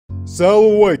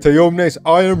Salve, Omnes,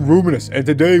 I am Ruminous, and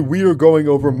today we are going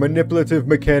over manipulative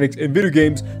mechanics in video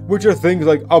games, which are things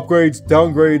like upgrades,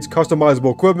 downgrades,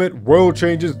 customizable equipment, world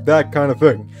changes, that kind of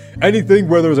thing. Anything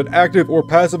where there is an active or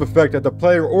passive effect that the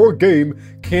player or game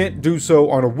can't do so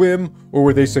on a whim or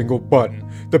with a single button.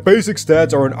 The basic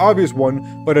stats are an obvious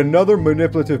one, but another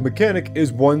manipulative mechanic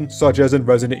is one such as in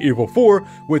Resident Evil 4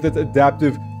 with its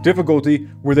adaptive difficulty,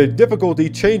 where the difficulty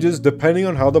changes depending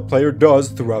on how the player does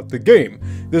throughout the game.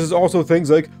 This is also things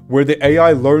like where the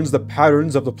AI learns the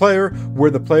patterns of the player,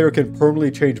 where the player can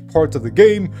permanently change parts of the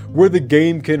game, where the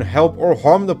game can help or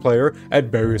harm the player at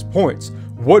various points.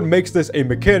 What makes this a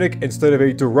mechanic instead of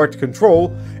a direct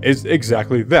control is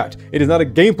exactly that. It is not a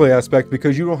gameplay aspect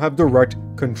because you don't have direct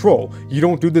control. You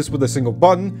don't do this with a single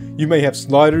button. You may have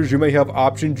sliders, you may have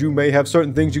options, you may have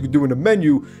certain things you can do in the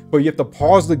menu, but you have to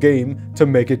pause the game to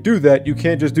make it do that. You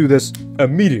can't just do this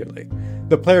immediately.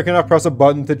 The player cannot press a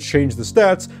button to change the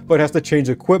stats, but has to change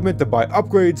equipment to buy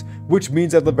upgrades, which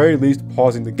means at the very least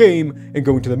pausing the game and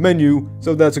going to the menu,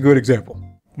 so that's a good example.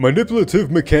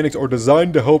 Manipulative mechanics are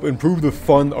designed to help improve the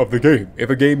fun of the game. If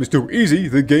a game is too easy,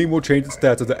 the game will change the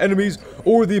stats of the enemies,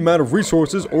 or the amount of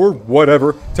resources, or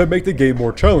whatever, to make the game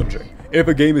more challenging. If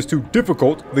a game is too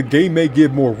difficult, the game may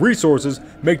give more resources,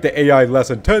 make the AI less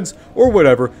intense, or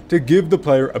whatever, to give the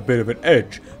player a bit of an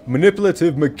edge.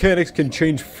 Manipulative mechanics can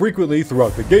change frequently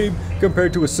throughout the game,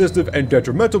 compared to assistive and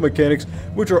detrimental mechanics,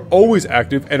 which are always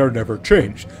active and are never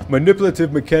changed.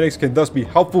 Manipulative mechanics can thus be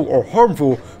helpful or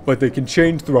harmful, but they can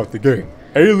change throughout the game.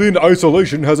 Alien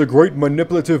Isolation has a great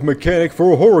manipulative mechanic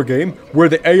for a horror game, where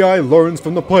the AI learns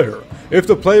from the player. If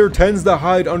the player tends to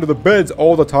hide under the beds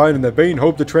all the time in the vain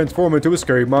hope to transform into a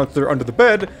scary monster under the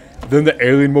bed, then the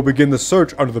alien will begin the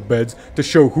search under the beds to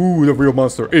show who the real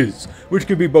monster is, which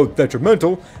can be both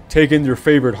detrimental, taking your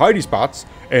favorite hidey spots,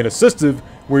 and assistive,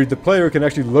 where the player can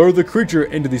actually lure the creature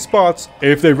into these spots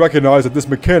if they recognize that this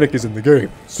mechanic is in the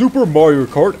game. Super Mario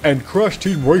Kart and Crash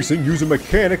Team Racing use a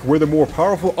mechanic where the more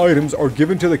powerful items are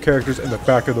given to the characters in the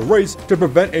back of the race to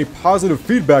prevent a positive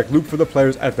feedback loop for the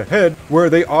players at the head, where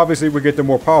they obviously would get the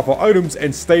more powerful items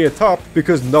and stay atop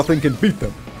because nothing can beat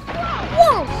them.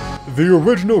 The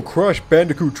original Crash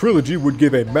Bandicoot trilogy would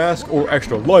give a mask or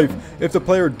extra life if the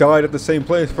player died at the same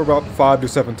place for about 5 to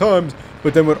 7 times,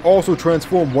 but then would also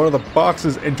transform one of the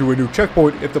boxes into a new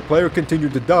checkpoint if the player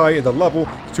continued to die in the level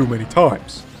too many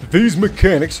times. These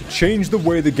mechanics change the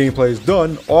way the gameplay is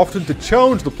done, often to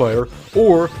challenge the player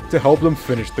or to help them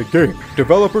finish the game.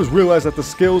 Developers realize that the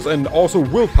skills and also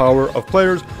willpower of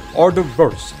players are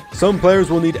diverse. Some players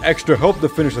will need extra help to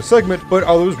finish a segment, but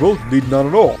others will need none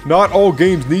at all. Not all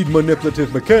games need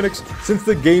manipulative mechanics, since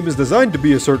the game is designed to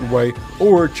be a certain way,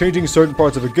 or changing certain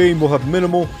parts of a game will have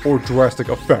minimal or drastic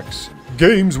effects.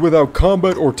 Games without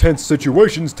combat or tense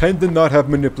situations tend to not have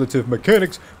manipulative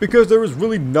mechanics because there is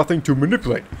really nothing to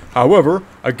manipulate. However,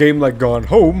 a game like Gone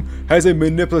Home has a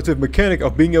manipulative mechanic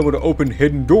of being able to open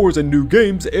hidden doors in new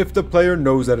games if the player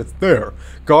knows that it's there.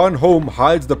 Gone Home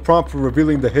hides the prompt for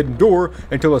revealing the hidden door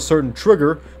until a certain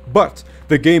trigger, but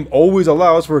the game always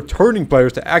allows for returning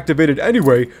players to activate it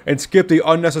anyway and skip the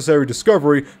unnecessary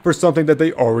discovery for something that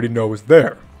they already know is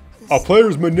there. A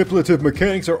player's manipulative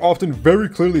mechanics are often very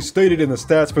clearly stated in the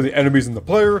stats for the enemies and the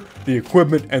player, the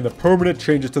equipment, and the permanent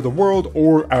changes to the world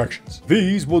or actions.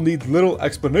 These will need little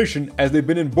explanation as they've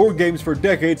been in board games for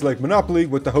decades like Monopoly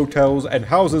with the hotels and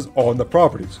houses on the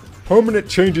properties. Permanent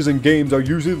changes in games are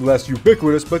usually less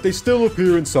ubiquitous, but they still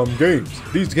appear in some games.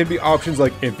 These can be options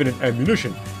like infinite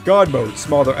ammunition, God mode,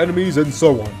 smaller enemies, and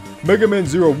so on. Mega Man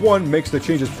 01 makes the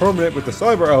changes permanent with the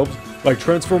Cyber Elves, like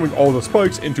transforming all the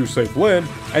spikes into safe land,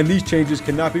 and these changes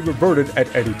cannot be reverted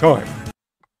at any time.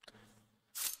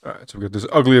 Alright, so we got this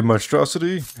ugly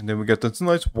monstrosity, and then we got this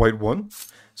nice white one.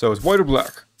 So it's white or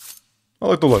black? I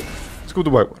like the light one. Let's go with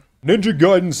the white one. Ninja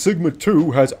Gaiden Sigma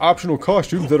 2 has optional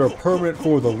costumes that are permanent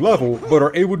for the level, but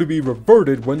are able to be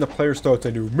reverted when the player starts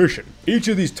a new mission. Each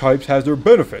of these types has their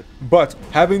benefit, but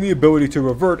having the ability to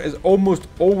revert is almost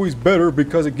always better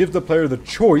because it gives the player the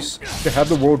choice to have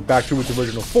the world back to its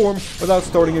original form without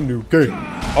starting a new game.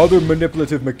 Other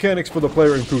manipulative mechanics for the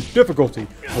player include difficulty,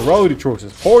 morality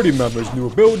choices, party members, new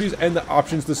abilities, and the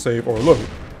options to save or load.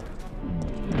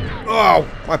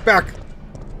 Oh, my back!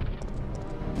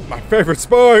 My favorite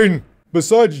spine!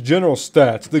 Besides general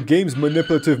stats, the game's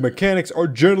manipulative mechanics are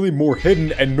generally more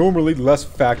hidden and normally less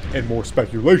fact and more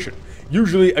speculation.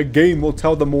 Usually a game will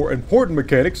tell the more important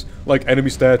mechanics, like enemy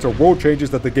stats or world changes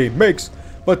that the game makes,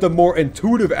 but the more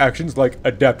intuitive actions like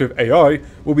adaptive AI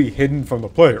will be hidden from the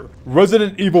player.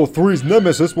 Resident Evil 3's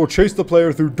Nemesis will chase the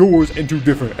player through doors into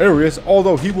different areas,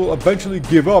 although he will eventually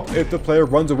give up if the player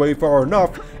runs away far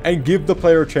enough and give the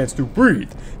player a chance to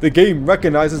breathe. The game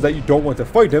recognizes that you don't want to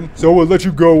fight him, so it will let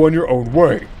you go on your own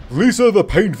way. Lisa the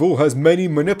Painful has many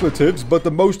manipulatives, but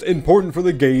the most important for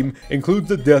the game includes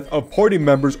the death of party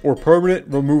members or permanent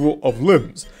removal of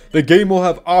limbs. The game will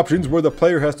have options where the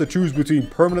player has to choose between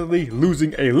permanently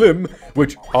losing a limb,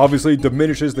 which obviously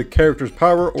diminishes the character's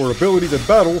power or abilities in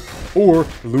battle, or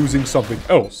losing something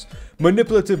else.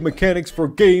 Manipulative mechanics for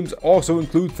games also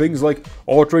include things like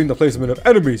altering the placement of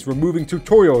enemies, removing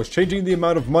tutorials, changing the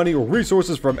amount of money or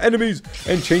resources from enemies,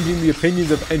 and changing the opinions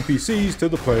of NPCs to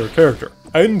the player character.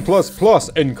 N++,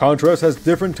 in contrast, has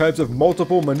different types of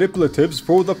multiple manipulatives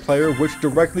for the player which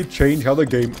directly change how the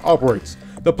game operates.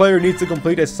 The player needs to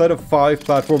complete a set of 5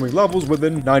 platforming levels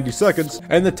within 90 seconds,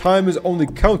 and the time is only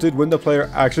counted when the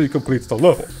player actually completes the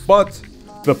level. But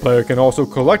the player can also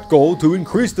collect gold to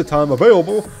increase the time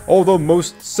available, although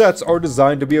most sets are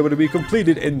designed to be able to be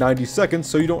completed in 90 seconds,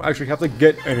 so you don't actually have to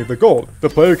get any of the gold. The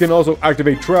player can also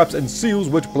activate traps and seals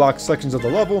which block sections of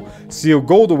the level, seal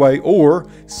gold away, or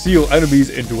seal enemies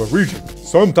into a region.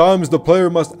 Sometimes the player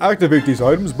must activate these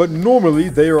items, but normally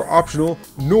they are optional,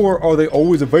 nor are they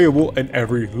always available in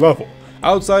every level.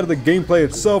 Outside of the gameplay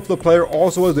itself, the player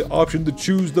also has the option to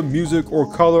choose the music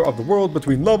or color of the world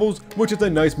between levels, which is a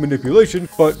nice manipulation,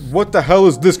 but what the hell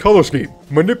is this color scheme?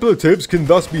 Manipulatives can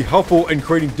thus be helpful in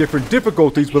creating different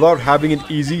difficulties without having an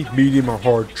easy, medium, or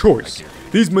hard choice.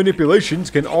 These manipulations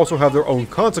can also have their own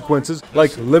consequences,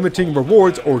 like limiting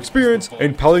rewards or experience,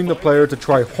 impelling the player to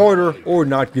try harder or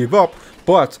not give up,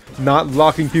 but not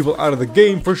locking people out of the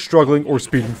game for struggling or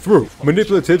speeding through.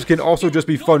 Manipulatives can also just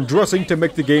be fun dressing to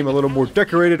make the game a little more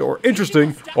decorated or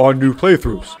interesting on new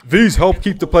playthroughs. These help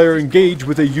keep the player engaged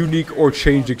with a unique or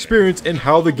changed experience in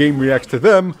how the game reacts to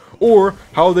them, or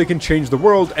how they can change the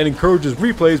world, and encourages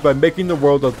replays by making the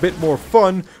world a bit more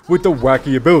fun with the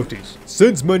wacky abilities.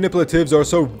 Since manipulatives are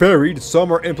so varied,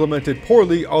 some are implemented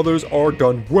poorly, others are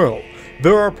done well.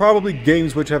 There are probably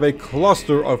games which have a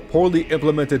cluster of poorly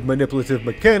implemented manipulative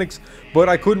mechanics, but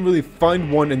I couldn't really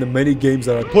find one in the many games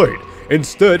that I played.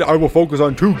 Instead, I will focus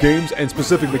on 2 games and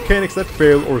specific mechanics that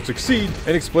fail or succeed,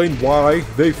 and explain why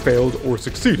they failed or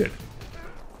succeeded.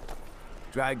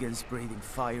 Dragons breathing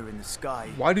fire in the sky.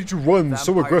 Why did you run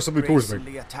so aggressively towards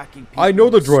me? I know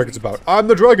the dragon's about. I'm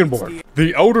the Dragonborn.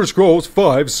 The Elder Scrolls V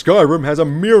Skyrim has a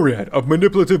myriad of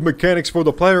manipulative mechanics for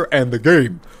the player and the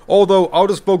game, although I'll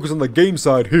just focus on the game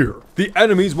side here. The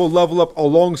enemies will level up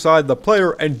alongside the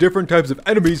player, and different types of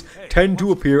enemies tend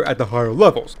to appear at the higher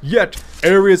levels. Yet,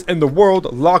 areas in the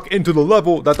world lock into the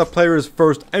level that the players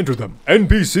first enter them.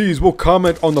 NPCs will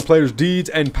comment on the player's deeds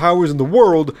and powers in the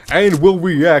world, and will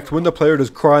react when the player does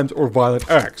crimes or violent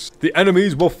acts. The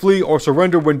enemies will flee or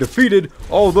surrender when defeated,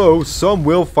 although some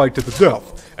will fight to the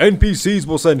death. NPCs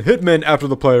will send hitmen after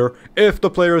the player if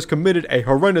the player has committed a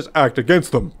horrendous act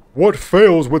against them. What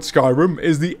fails with Skyrim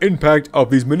is the impact of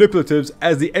these manipulatives,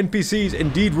 as the NPCs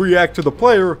indeed react to the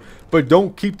player, but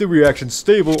don't keep the reaction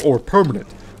stable or permanent.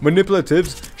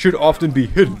 Manipulatives should often be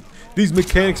hidden. These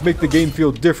mechanics make the game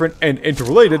feel different and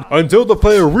interrelated until the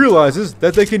player realizes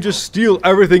that they can just steal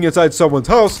everything inside someone's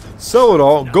house, sell it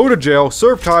all, go to jail,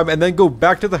 serve time, and then go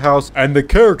back to the house, and the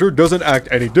character doesn't act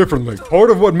any differently.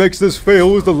 Part of what makes this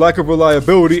fail is the lack of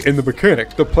reliability in the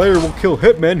mechanic. The player will kill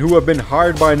hitmen who have been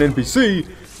hired by an NPC,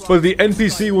 but the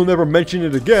NPC will never mention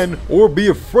it again or be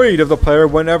afraid of the player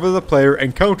whenever the player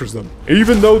encounters them.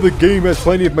 Even though the game has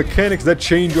plenty of mechanics that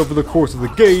change over the course of the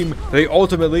game, they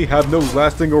ultimately have no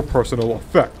lasting or personal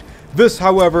effect. This,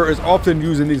 however, is often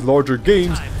used in these larger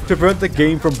games to prevent the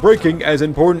game from breaking, as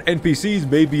important NPCs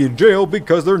may be in jail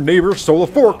because their neighbor stole a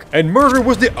fork, and murder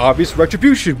was the obvious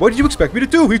retribution. What did you expect me to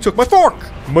do? He took my fork!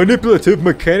 Manipulative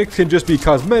mechanics can just be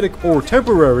cosmetic or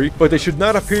temporary, but they should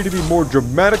not appear to be more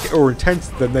dramatic or intense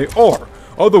than they are.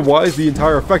 Otherwise, the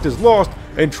entire effect is lost,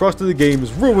 and trust in the game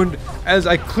is ruined, as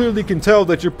I clearly can tell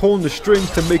that you're pulling the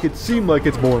strings to make it seem like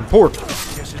it's more important.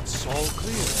 Guess it's all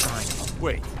clear.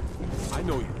 Wait, I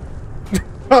know you.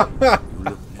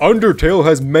 Undertale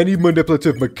has many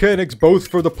manipulative mechanics both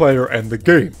for the player and the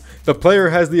game. The player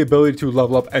has the ability to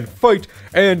level up and fight,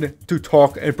 and to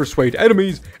talk and persuade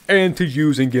enemies, and to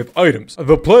use and give items.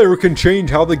 The player can change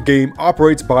how the game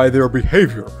operates by their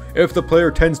behavior. If the player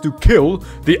tends to kill,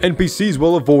 the NPCs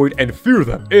will avoid and fear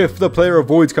them. If the player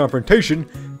avoids confrontation,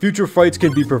 future fights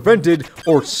can be prevented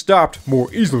or stopped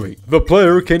more easily. The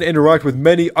player can interact with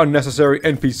many unnecessary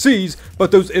NPCs, but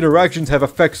those interactions have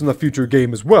effects on the future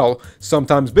game as well,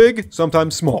 sometimes big,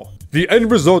 sometimes small. The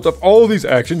end result of all of these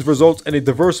actions results in a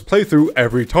diverse playthrough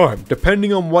every time,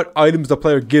 depending on what items the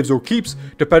player gives or keeps,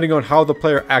 depending on how the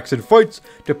player acts in fights,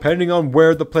 depending on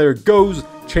where the player goes,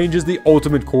 changes the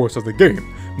ultimate course of the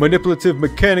game. Manipulative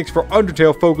mechanics for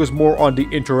Undertale focus more on the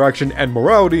interaction and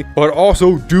morality, but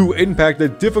also do impact the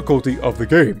difficulty of the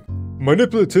game.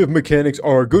 Manipulative mechanics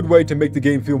are a good way to make the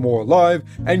game feel more alive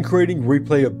and creating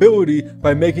replayability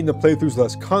by making the playthroughs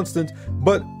less constant,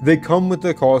 but they come with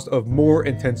the cost of more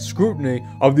intense scrutiny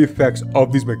of the effects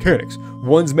of these mechanics.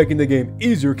 Ones making the game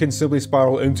easier can simply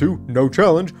spiral into no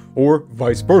challenge, or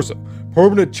vice versa.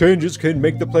 Permanent changes can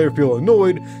make the player feel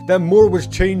annoyed that more was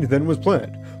changed than was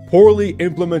planned. Poorly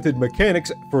implemented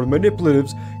mechanics for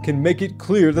manipulatives can make it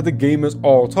clear that the game is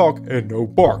all talk and no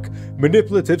bark.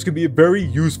 Manipulatives can be a very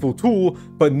useful tool,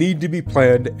 but need to be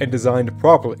planned and designed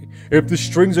properly. If the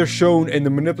strings are shown in the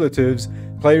manipulatives,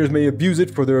 players may abuse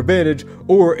it for their advantage,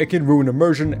 or it can ruin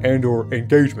immersion and/or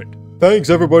engagement.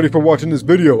 Thanks everybody for watching this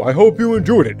video. I hope you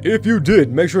enjoyed it. If you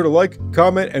did, make sure to like,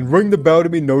 comment, and ring the bell to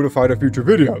be notified of future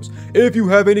videos. If you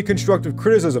have any constructive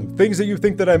criticism, things that you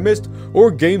think that I missed,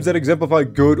 or games that exemplify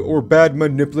good or bad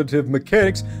manipulative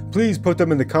mechanics, please put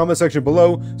them in the comment section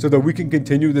below so that we can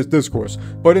continue this discourse.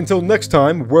 But until next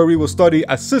time, where we will study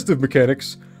assistive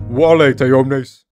mechanics, Wale te omnes.